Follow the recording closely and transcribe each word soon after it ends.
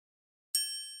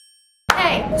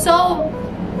Okay, so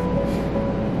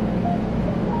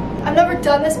I've never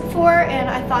done this before and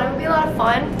I thought it would be a lot of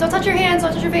fun. Don't touch your hands,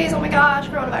 don't touch your face, oh my gosh,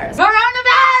 coronavirus.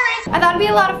 I thought it'd be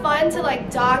a lot of fun to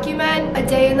like document a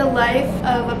day in the life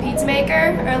of a pizza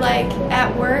maker, or like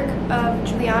at work of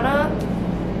Giuliana.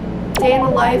 Day in the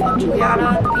life of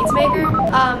Giuliana, the pizza maker.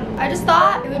 I just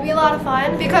thought it would be a lot of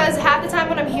fun because half the time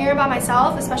when I'm here by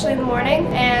myself, especially in the morning,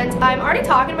 and I'm already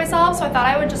talking to myself, so I thought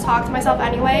I would just talk to myself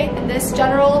anyway in this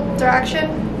general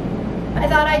direction. I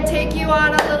thought I'd take you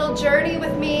on a little journey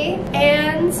with me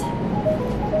and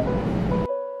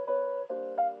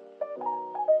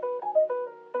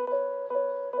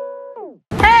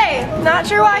not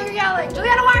sure why you're yelling.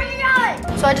 Giuliana, why are you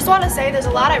yelling? So I just want to say there's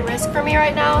a lot at risk for me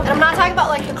right now. And I'm not talking about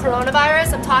like the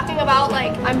coronavirus. I'm talking about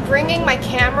like I'm bringing my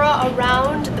camera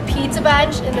around the pizza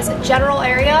bench in this general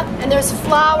area and there's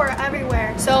flour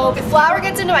everywhere. So if flour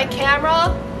gets into my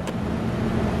camera,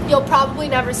 you'll probably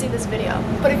never see this video.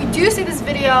 But if you do see this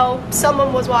video,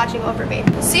 someone was watching over me.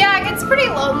 So yeah, it gets pretty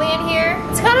lonely in here.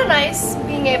 It's kind of nice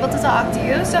being able to talk to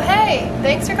you. So hey,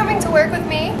 thanks for coming to work with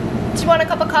me. Did you want a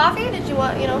cup of coffee? Did you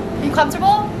want, are you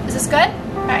comfortable? Is this good?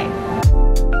 All right.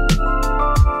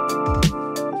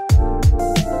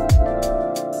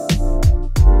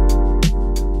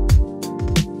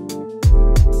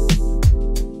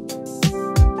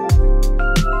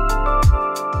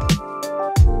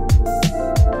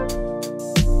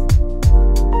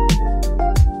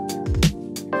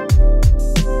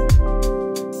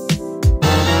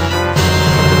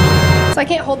 So I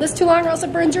can't hold this too long or else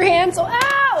it burns your hand, so ow!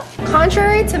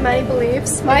 Contrary to many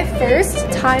beliefs, my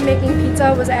first time making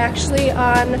pizza was actually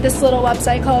on this little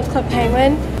website called Club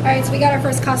Penguin. All right, so we got our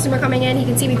first customer coming in. He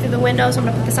can see me through the window, so I'm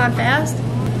gonna put this on fast.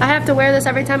 I have to wear this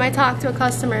every time I talk to a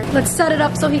customer. Let's set it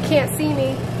up so he can't see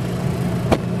me.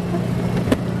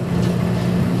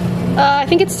 I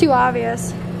think it's too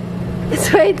obvious.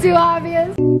 It's way too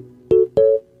obvious.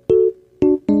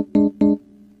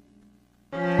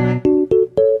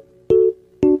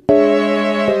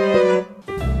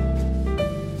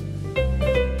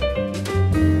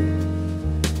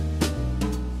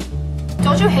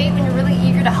 Don't you hate when you're really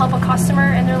eager to help a customer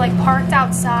and they're like parked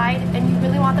outside and you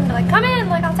really want them to like, come in,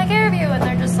 like I'll take care of you, and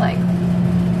they're just like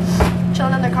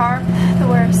chilling in their car? The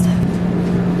worst.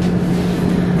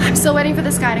 I'm still waiting for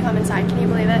this guy to come inside, can you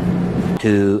believe it?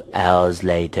 2 hours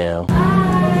later.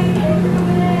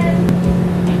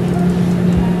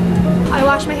 I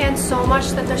wash my hands so much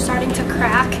that they're starting to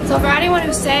crack. So for anyone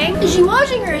who's saying, is she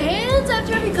washing her hands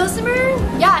after every customer?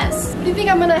 Yes. Do you think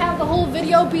I'm gonna have the whole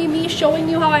video be me showing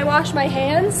you how I wash my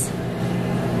hands?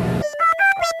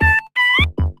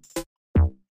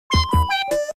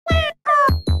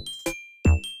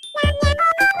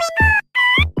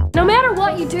 No matter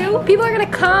what you do, people are gonna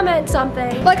comment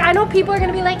something. Like, I know people are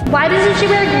gonna be like, why doesn't she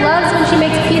wear gloves when she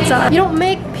makes pizza? You don't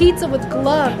make pizza with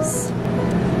gloves.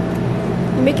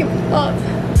 Make it with love.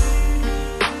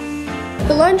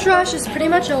 The lunch rush is pretty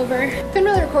much over. Couldn't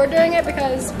really record during it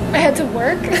because I had to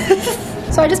work.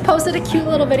 So I just posted a cute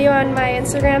little video on my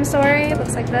Instagram story. It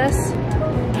looks like this.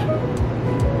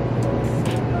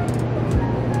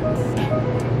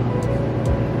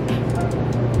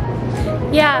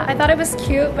 Yeah, I thought it was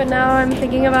cute, but now I'm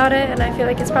thinking about it and I feel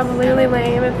like it's probably really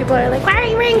lame and people are like, why are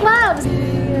you wearing gloves?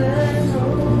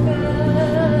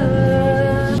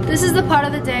 This is the part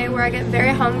of the day where I get very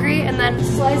hungry and then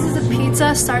slices of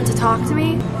pizza start to talk to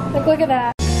me. Like, look at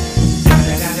that.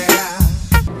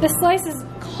 This slice is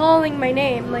calling my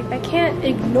name. Like, I can't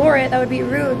ignore it, that would be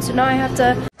rude, so now I have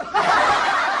to...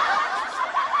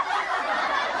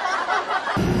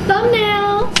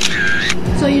 Thumbnail!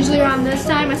 So usually around this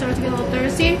time I start to get a little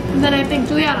thirsty, and then I think,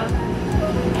 Giuliana,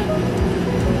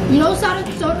 you know soda...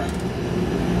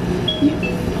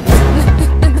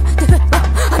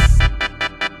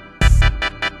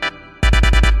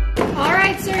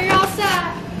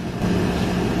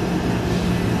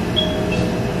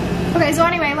 Okay, so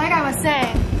anyway, like I was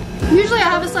saying, usually I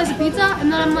have a slice of pizza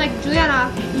and then I'm like,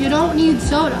 Giuliana, you don't need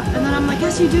soda. And then I'm like,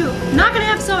 yes you do. I'm not gonna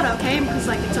have soda, okay? Because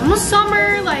like it's almost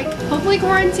summer, like hopefully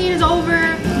quarantine is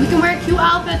over. We can wear cute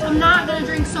outfits. I'm not gonna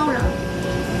drink soda.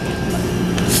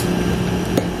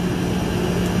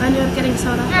 I ended up getting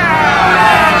soda.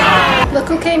 Look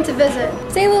who came to visit.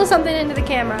 Say a little something into the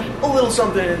camera. A little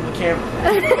something into the camera.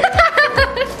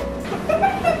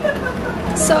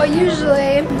 So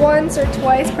usually once or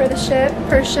twice per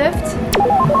shift,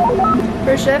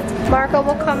 Marco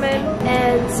will come in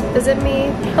and visit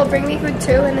me. He'll bring me food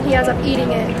too, and then he ends up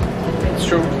eating it. It's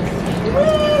true.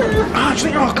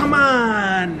 Oh, come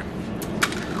on!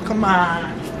 Come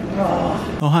on!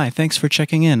 Oh, hi, thanks for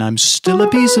checking in. I'm still a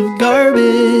piece of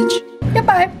garbage.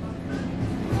 Goodbye.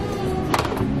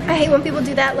 I hate when people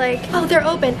do that, like, oh, they're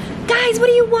open. Guys, what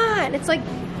do you want? It's like,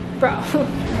 bro,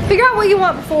 figure out what you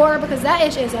want before, because that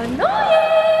ish is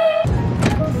annoying.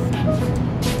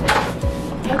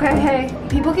 Okay, hey,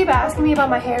 people keep asking me about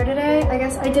my hair today. I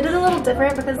guess I did it a little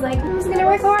different because like I was gonna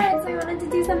record it, so I wanted to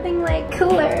do something like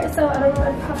cooler. So I don't know,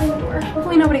 it probably won't work.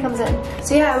 Hopefully nobody comes in.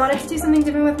 So yeah, I wanted to do something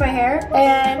different with my hair,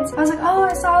 and I was like, oh,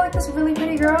 I saw like this really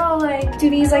pretty girl like do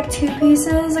these like 2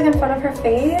 pieces like in front of her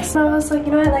face, and I was like,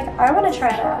 you know what, like I want to try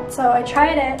that. So I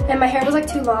tried it, and my hair was like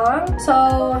too long, so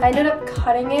I ended up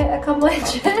cutting it a couple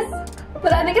inches.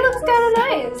 But I think it looks kind of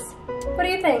nice. What do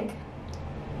you think?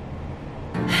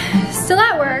 Still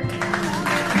at work.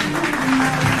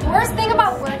 The worst thing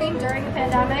about working during the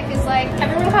pandemic is like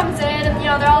everyone comes in and you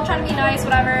know they're all trying to be nice,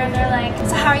 whatever, and they're like,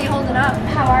 so how are you holding up?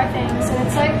 How are things? And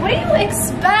it's like, what do you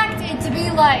expect it to be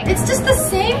like? It's just the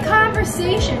same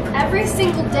conversation every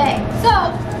single day. So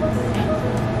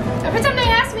every time they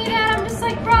ask me that, I'm just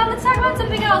like, bro, let's talk about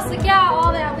something else. Like, yeah,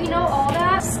 all that, we know all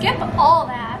that. Skip all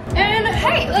that. And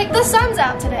hey, like the sun's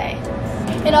out today.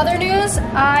 In other news,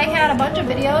 I had a bunch of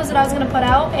videos that I was gonna put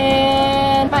out,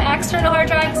 and my external hard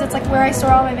drive, because it's like where I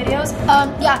store all my videos.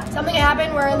 Yeah, something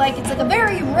happened where like it's like a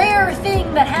very rare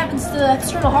thing that happens to the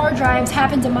external hard drives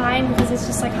happened to mine, because it's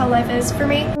just like how life is for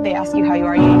me. They ask you how you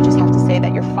are, you just have to say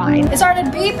that you're fine. It started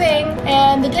beeping,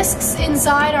 and the discs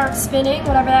inside aren't spinning,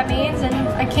 whatever that means, and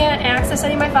I can't access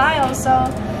any of my files. So,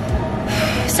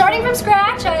 starting from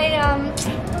scratch,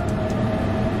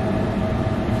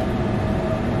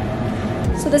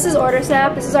 So this is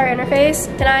OrderSnap, this is our interface,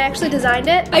 and I actually designed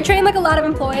it. I trained like a lot of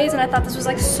employees, and I thought this was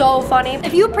like so funny.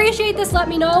 If you appreciate this, let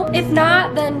me know. If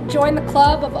not, then join the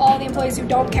club of all the employees who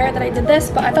don't care that I did this,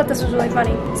 but I thought this was really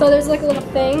funny. So there's like a little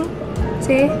thing,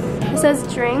 see? It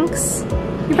says drinks.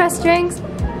 You press drinks.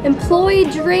 Employee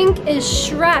drink is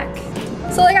Shrek.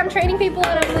 So like I'm training people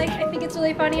and I'm like, I think it's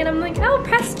really funny, and I'm like, oh,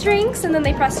 press drinks, and then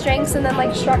they press drinks, and then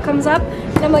like Shrek comes up,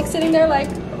 and I'm like sitting there like,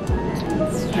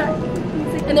 it's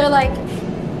Shrek. And they're like,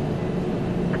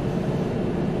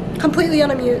 completely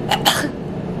unmute.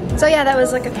 So yeah, that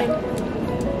was like a thing.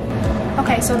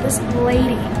 Okay, so this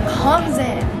lady comes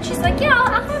in. She's like, yeah,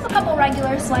 I'll have a couple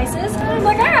regular slices. And I'm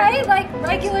like, all right, like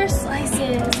regular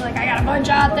slices. Like I got a bunch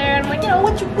out there. And I'm like, you know,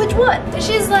 which one? And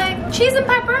she's like, cheese and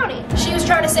pepperoni. She was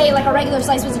trying to say like a regular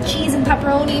slice was a cheese and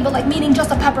pepperoni, but like meaning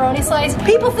just a pepperoni slice.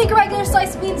 People think a regular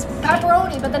slice means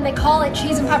pepperoni, but then they call it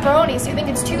cheese and pepperoni. So you think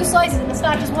it's 2 slices and it's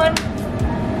not just one.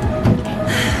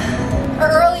 Or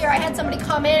earlier, I had somebody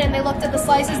come in and they looked at the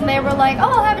slices and they were like, oh,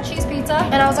 I'll have a cheese pizza.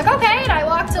 And I was like, okay. And I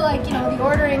walked to like, you know, the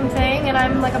ordering thing, and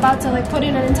I'm like about to like put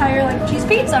in an entire like cheese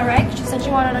pizza, right? She said she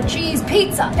wanted a cheese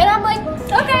pizza. And I'm like,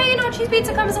 okay, you know, cheese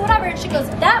pizza comes in whatever. And she goes,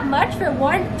 that much for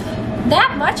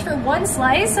one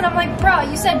slice? And I'm like, bro,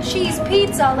 you said cheese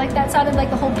pizza. Like that sounded like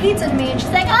the whole pizza to me. And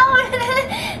she's like,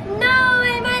 oh, no,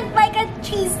 I meant like a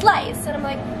cheese slice. And I'm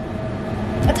like,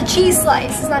 that's a cheese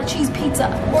slice, it's not a cheese pizza.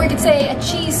 Or you could say a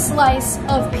cheese slice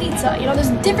of pizza. You know, there's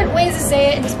different ways to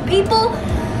say it, and just people,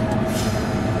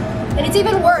 and it's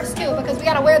even worse too, because we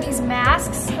gotta wear these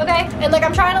masks, okay? And like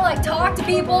I'm trying to like talk to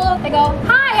people, I go,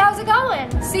 hi, how's it going?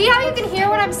 See how you can hear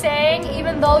what I'm saying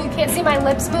even though you can't see my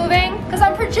lips moving? Because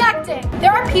I'm projecting.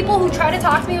 There are people who try to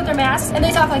talk to me with their masks, and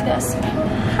they talk like this.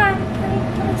 Hi, can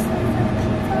I get a slice of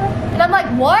pizza? And I'm like,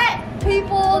 what?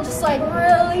 People just like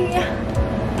really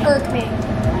irk me.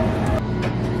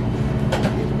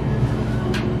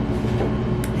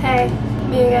 Hey,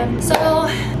 me again. So,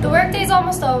 the workday's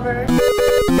almost over.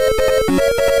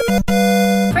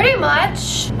 Pretty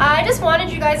much, I just wanted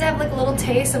you guys to have like a little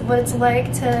taste of what it's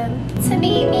like to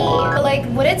meet me. Or like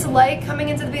what it's like coming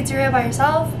into the pizzeria by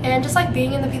yourself, and just like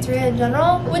being in the pizzeria in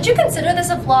general. Would you consider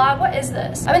this a vlog? What is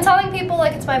this? I've been telling people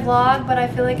like it's my vlog, but I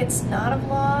feel like it's not a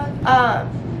vlog. I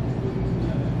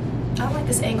don't like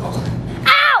this angle.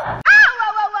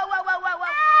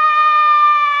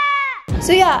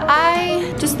 So yeah,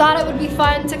 I just thought it would be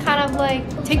fun to kind of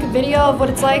like take a video of what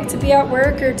it's like to be at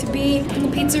work or to be in the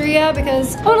pizzeria,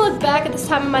 because I want to look back at this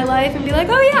time in my life and be like,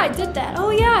 oh yeah, I did that. Oh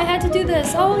yeah, I had to do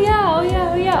this. Oh yeah, oh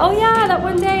yeah, oh yeah, oh yeah, that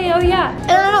one day, oh yeah.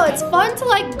 And I don't know, it's fun to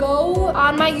like go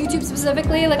on my YouTube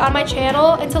specifically, like on my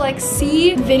channel, and to like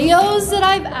see videos that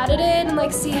I've edited and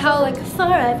like see how like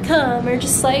far I've come, or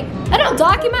just like, I don't know,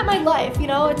 document my life, you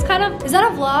know? It's kind of, is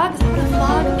that a vlog? Is that what a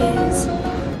vlog is?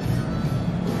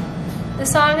 The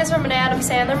song is from an Adam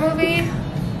Sandler movie.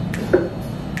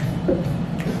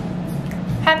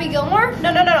 Happy Gilmore? No.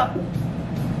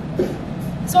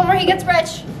 It's one where he gets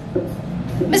rich.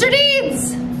 Mr.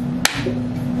 Deeds!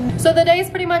 So the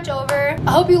day's pretty much over.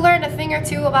 I hope you learned a thing or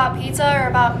two about pizza or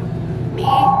about me.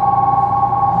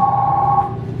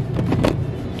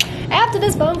 After after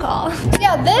this phone call.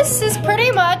 Yeah, this is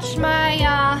pretty much my,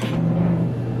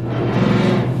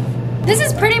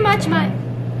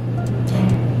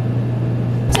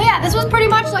 So yeah, this was pretty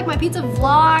much like my pizza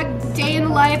vlog, day in the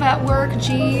life at work,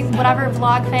 whatever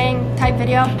vlog thing type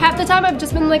video. Half the time I've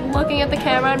just been like looking at the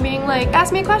camera and being like,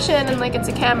 ask me a question, and like it's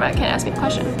a camera, I can't ask you a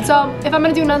question. So if I'm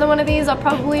gonna do another one of these, I'll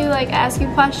probably like ask you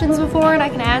questions before and I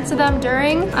can answer them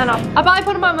during. I don't know. I'll probably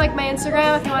put them on like my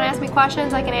Instagram. If you wanna ask me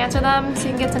questions, I can answer them so you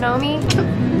can get to know me.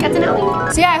 Get to know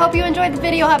me. So yeah, I hope you enjoyed the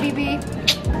video, Habibi.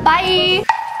 Bye!